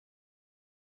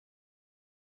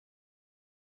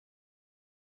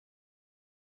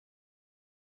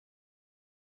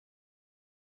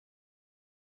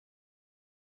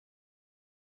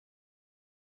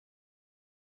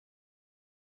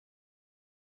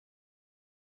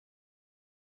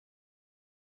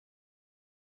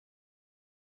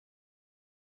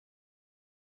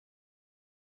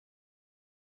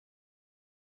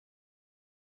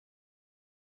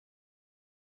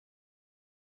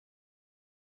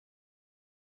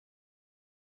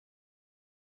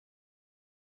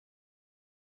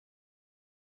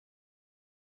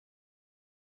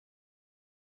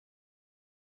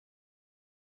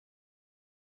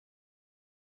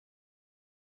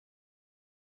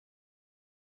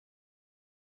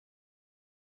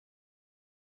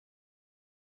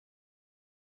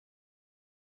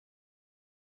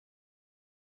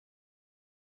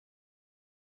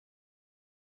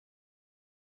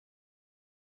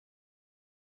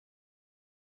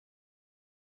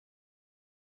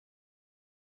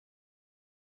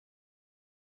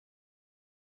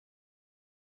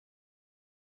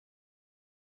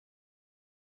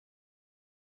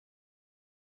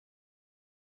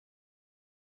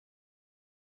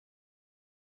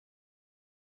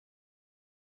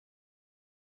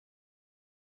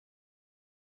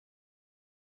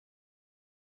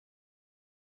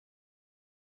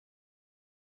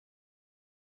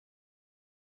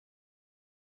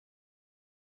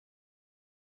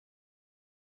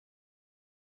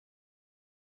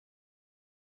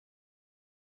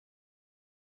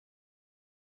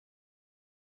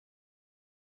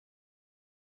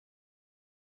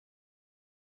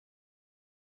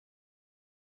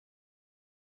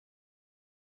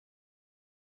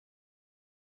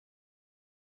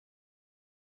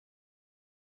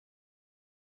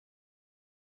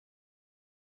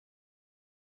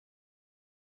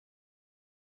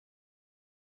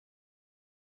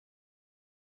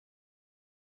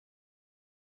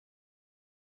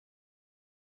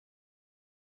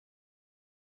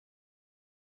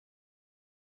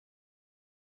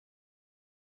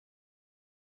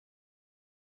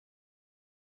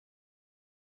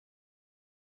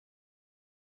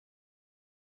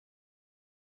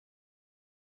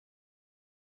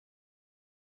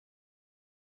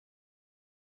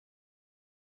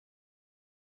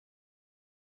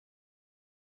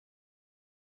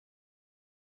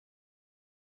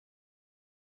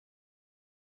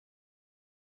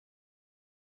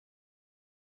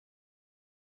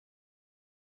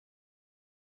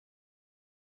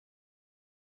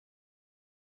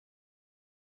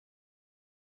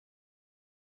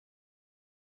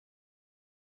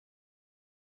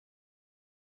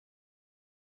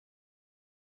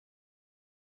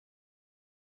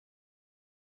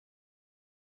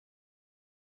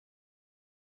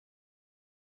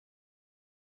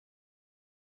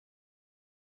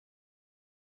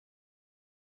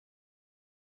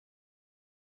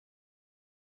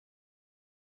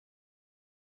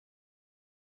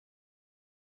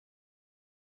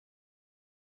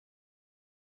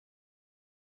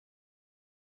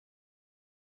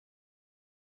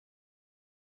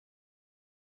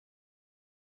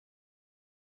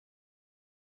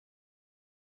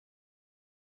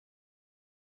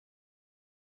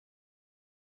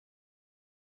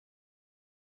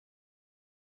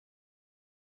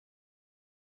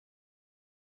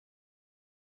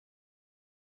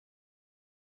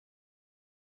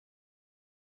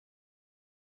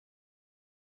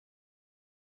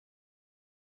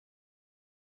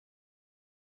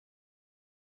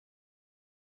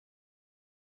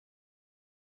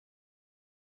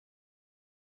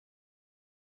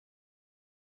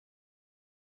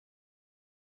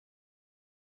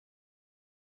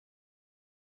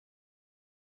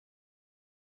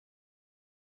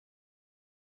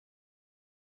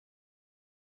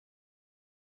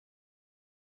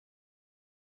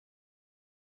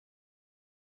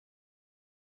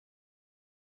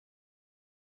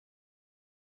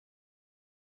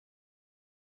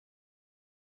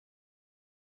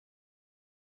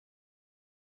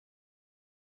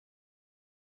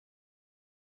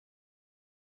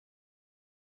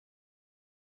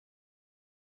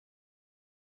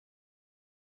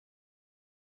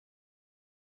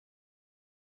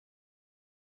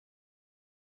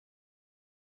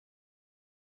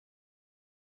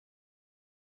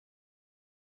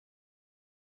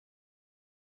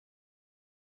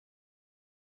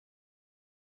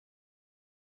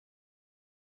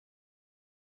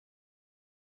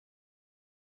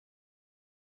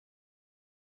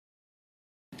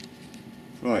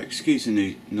Right, excuse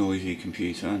the noisy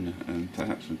computer and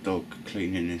perhaps my dog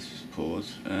cleaning his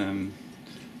paws.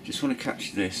 Just want to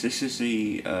catch this. This is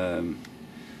the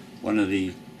one of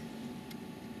the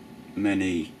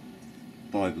many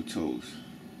Bible tools.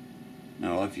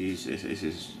 Now I've used this. This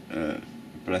is a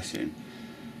blessing.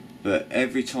 But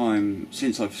every time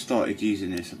since I've started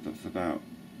using this for about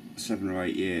 7 or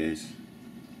 8 years,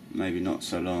 maybe not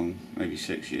so long, maybe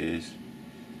 6 years,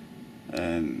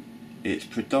 it's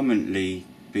predominantly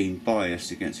been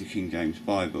biased against the King James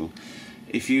Bible.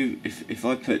 If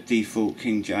I put default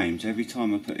King James, every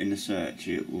time I put in a search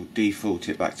it will default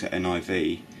it back to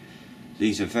NIV.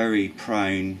 These are very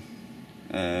prone,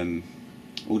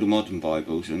 all the modern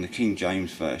Bibles, and the King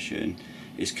James version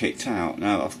is kicked out.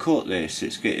 Now I've caught this,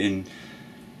 it's getting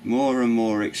more and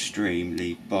more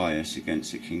extremely biased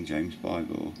against the King James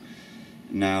Bible.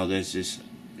 Now there's this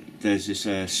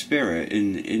spirit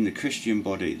in the Christian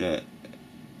body that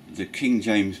the King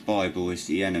James Bible is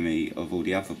the enemy of all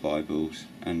the other Bibles,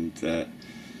 and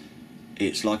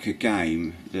it's like a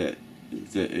game that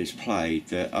is played,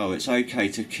 that it's okay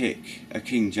to kick a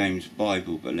King James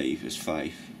Bible believer's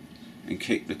faith and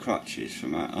kick the crutches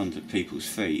from under people's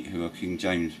feet who are King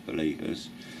James believers,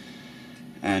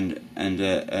 and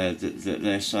that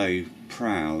they're so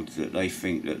proud that they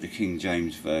think that the King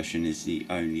James version is the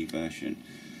only version,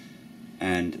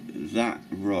 and that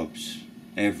robs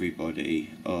everybody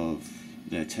of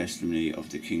their testimony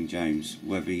of the King James,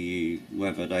 whether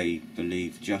they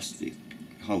believe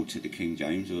hold to the King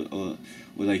James or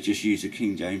they just use the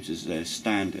King James as their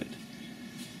standard.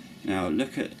 Now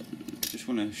just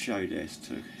want to show this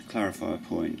to clarify a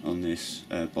point on this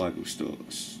Bible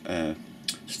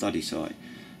study site.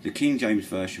 The King James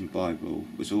Version Bible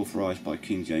was authorised by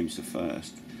King James I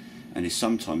and is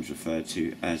sometimes referred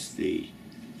to as the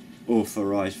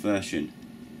Authorised Version, ?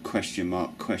 You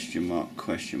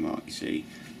see,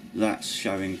 that's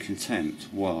showing contempt.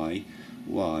 Why?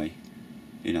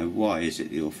 You know, why is it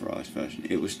the Authorised Version?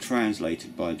 It was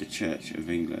translated by the Church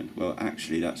of England. Well,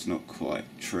 actually that's not quite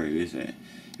true, is it?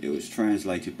 It was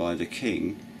translated by the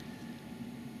King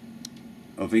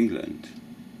of England,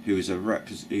 who was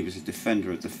he was a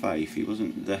defender of the faith. He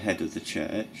wasn't the head of the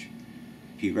church.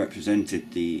 He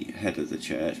represented the head of the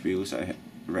church, but he also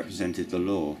represented the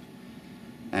law.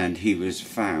 And he was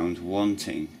found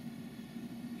wanting.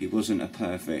 He wasn't a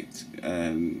perfect,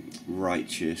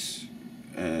 righteous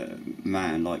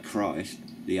man like Christ,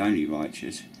 the only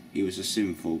righteous. He was a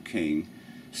sinful king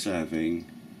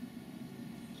serving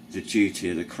the duty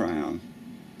of the crown,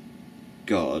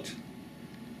 God,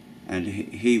 and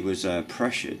he was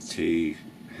pressured to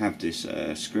have this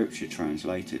scripture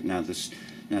translated. Now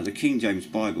the King James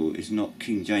Bible is not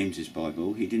King James's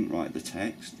Bible. He didn't write the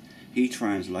text. He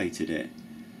translated it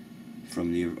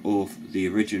from the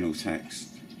original text,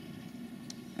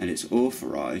 and it's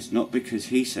authorised not because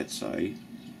he said so,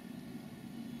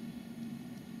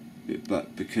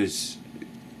 but because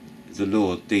the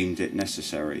Lord deemed it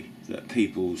necessary, that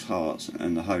people's hearts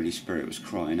and the Holy Spirit was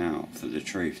crying out for the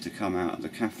truth to come out of the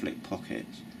Catholic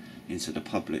pockets into the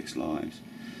public's lives.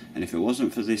 And if it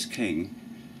wasn't for this king,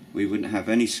 we wouldn't have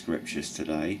any scriptures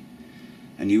today,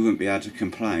 and you wouldn't be able to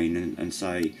complain and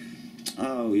say,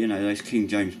 oh, you know, those King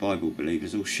James Bible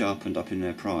believers all sharpened up in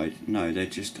their pride. No, they're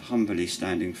just humbly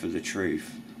standing for the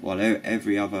truth, while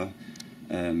every other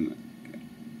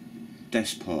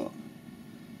despot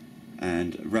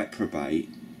and reprobate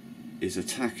is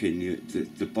attacking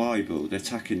the Bible. They're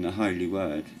attacking the Holy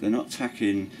Word. They're not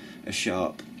attacking a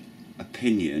sharp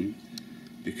opinion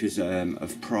because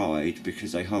of pride,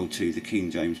 because they hold to the King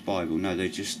James Bible. No, they're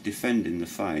just defending the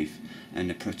faith, and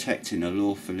they're protecting a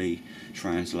lawfully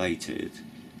translated,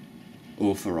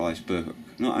 authorised book,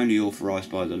 not only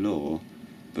authorised by the law,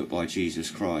 but by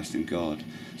Jesus Christ and God.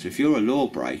 So if you're a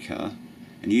lawbreaker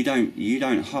and you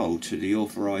don't hold to the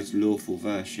authorised lawful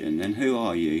version, then who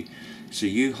are you? So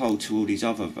you hold to all these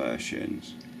other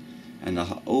versions, and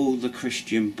all the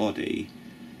Christian body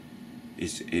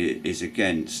is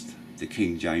against the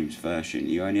King James Version.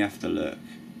 You only have to look.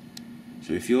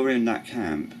 So if you're in that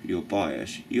camp, you're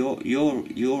biased.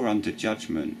 You're under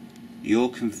judgment. You're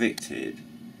convicted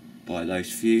by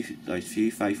those few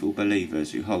faithful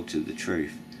believers who hold to the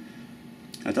truth.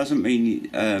 That doesn't mean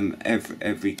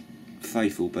every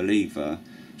faithful believer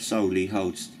solely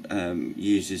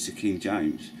uses the King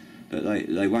James, but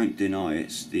they won't deny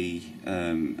it's the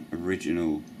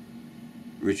original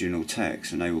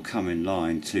text, and they will come in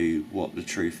line to what the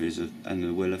truth is and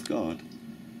the will of God.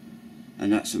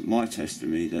 And that's my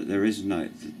testimony, that there is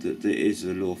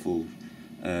a lawful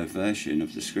version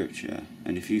of the scripture,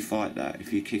 and if you fight that,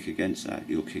 if you kick against that,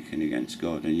 you're kicking against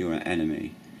God, and you're an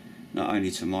enemy not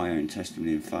only to my own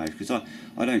testimony and faith, because I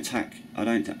don't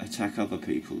attack other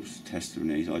people's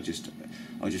testimonies. I just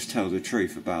tell the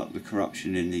truth about the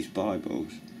corruption in these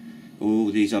Bibles,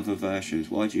 all these other versions.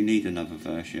 Why do you need another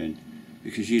version?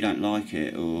 Because you don't like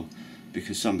it, or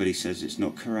because somebody says it's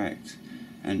not correct.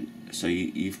 And so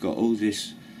you've got all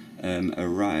this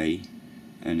array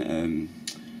and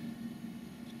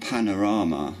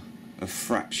panorama of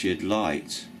fractured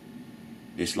light.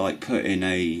 It's like putting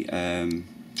a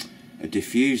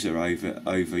diffuser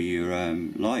over your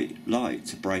light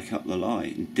to break up the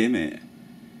light and dim it.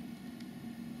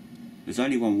 There's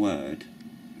only one word,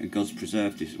 and God's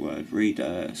preserved His word. Read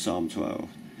Psalm 12.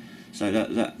 So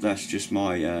that's just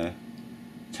my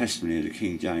testimony of the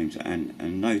King James,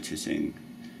 and noticing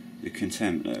the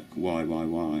contempt. Look, why?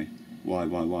 Well,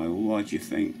 why do you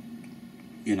think?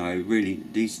 You know, really,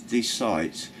 these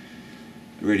sites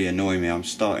really annoy me. I'm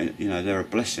starting, you know, they're a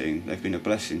blessing. They've been a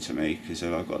blessing to me because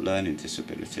I've got learning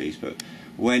disabilities. But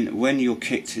when you're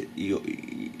kicked, you're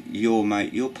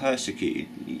persecuted.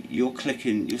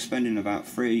 You're spending about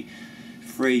three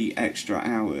extra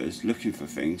hours looking for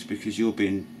things because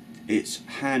it's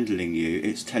handling you.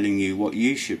 It's telling you what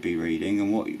you should be reading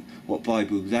and what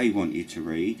Bible they want you to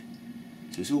read.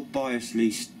 So it's all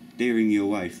biasly steering you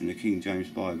away from the King James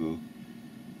Bible.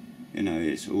 You know,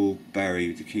 it's all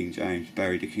bury the King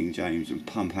James, and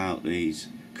pump out these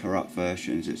corrupt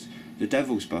versions. It's the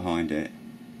devil's behind it.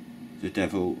 The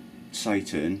devil,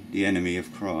 Satan, the enemy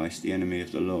of Christ, the enemy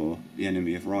of the law, the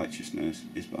enemy of righteousness,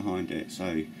 is behind it.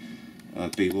 So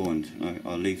be warned.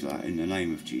 I'll leave that in the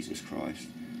name of Jesus Christ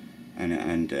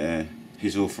and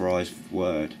His authorized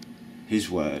word, His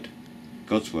word,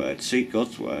 God's word. Seek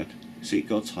God's word, seek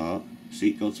God's heart,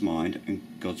 seek God's mind and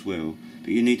God's will. But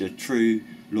you need a true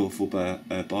lawful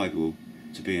Bible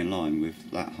to be in line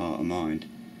with that heart and mind.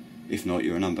 If not,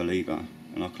 you're an unbeliever.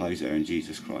 And I'll close there in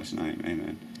Jesus Christ's name.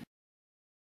 Amen.